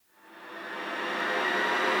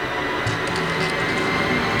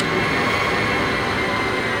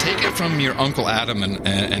from your Uncle Adam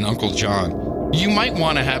and Uncle John, you might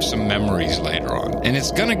want to have some memories later on. And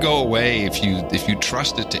it's going to go away if you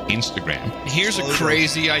trust it to Instagram. Here's a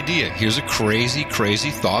crazy idea. Here's a crazy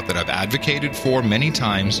thought that I've advocated for many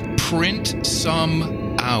times. Print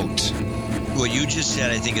some out. What you just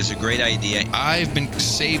said, I think, is a great idea. I've been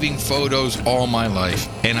saving photos all my life,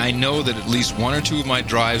 and I know that at least one or two of my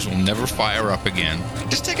drives will never fire up again.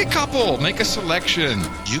 Just take a couple, make a selection.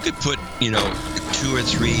 You could put, 2 or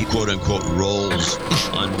 3 quote-unquote rolls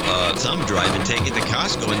on a thumb drive and take it to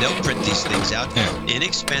Costco, and they'll print these things out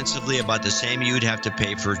inexpensively, about the same you'd have to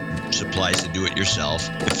pay for supplies to do it yourself,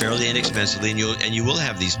 fairly inexpensively, and you will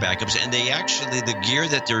have these backups. And they actually, the gear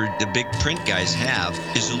that the big print guys have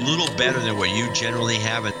is a little better than what you generally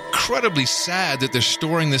have. Incredibly sad that they're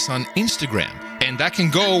storing this on Instagram, and that can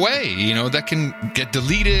go away. That can get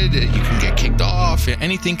deleted. You can get kicked off.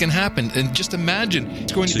 Anything can happen. And just imagine,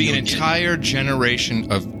 it's going to be an entire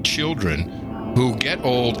generation of children who get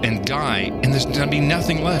old and die, and there's going to be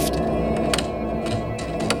nothing left.